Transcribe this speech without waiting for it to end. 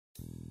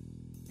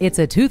It's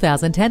a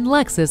 2010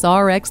 Lexus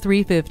RX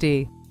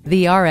 350.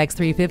 The RX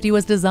 350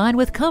 was designed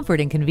with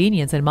comfort and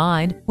convenience in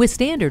mind, with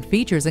standard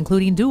features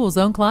including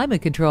dual-zone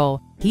climate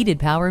control, heated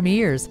power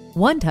mirrors,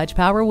 one-touch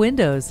power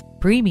windows,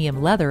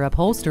 premium leather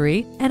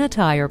upholstery, and a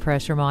tire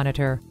pressure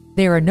monitor.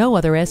 There are no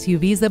other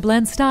SUVs that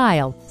blend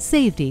style,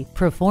 safety,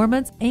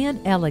 performance, and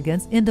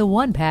elegance into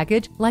one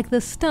package like the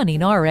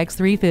stunning RX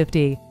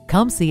 350.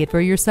 Come see it for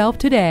yourself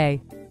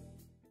today.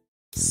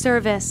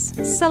 Service,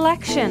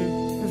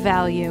 selection,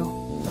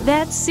 value.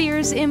 That's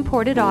Sears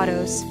Imported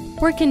Autos.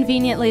 We're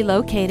conveniently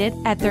located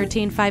at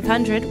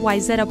 13500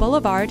 Wayzata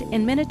Boulevard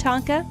in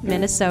Minnetonka,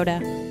 Minnesota.